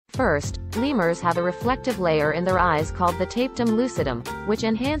First, lemurs have a reflective layer in their eyes called the tapetum lucidum, which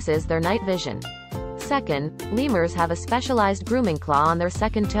enhances their night vision. Second, lemurs have a specialized grooming claw on their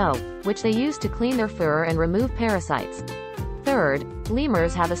second toe, which they use to clean their fur and remove parasites. Third,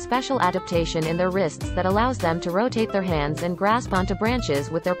 lemurs have a special adaptation in their wrists that allows them to rotate their hands and grasp onto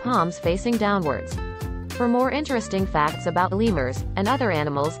branches with their palms facing downwards. For more interesting facts about lemurs and other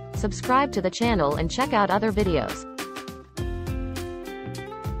animals, subscribe to the channel and check out other videos.